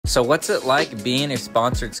So what's it like being a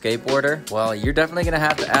sponsored skateboarder? Well, you're definitely gonna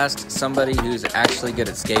have to ask somebody who's actually good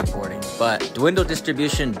at skateboarding. But Dwindle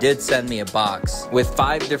Distribution did send me a box with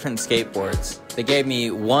 5 different skateboards. They gave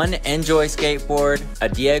me one Enjoy skateboard, a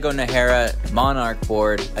Diego Najera Monarch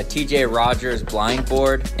board, a TJ Rogers blind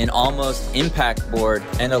board, an Almost Impact board,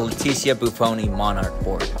 and a Leticia Buffoni Monarch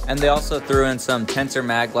board. And they also threw in some Tensor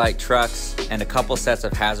Maglite trucks and a couple sets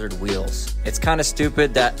of Hazard wheels. It's kind of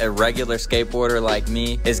stupid that a regular skateboarder like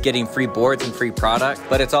me is getting free boards and free product,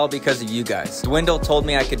 but it's all because of you guys. Dwindle told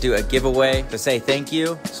me I could do a giveaway to say thank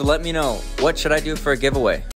you, so let me know, what should I do for a giveaway?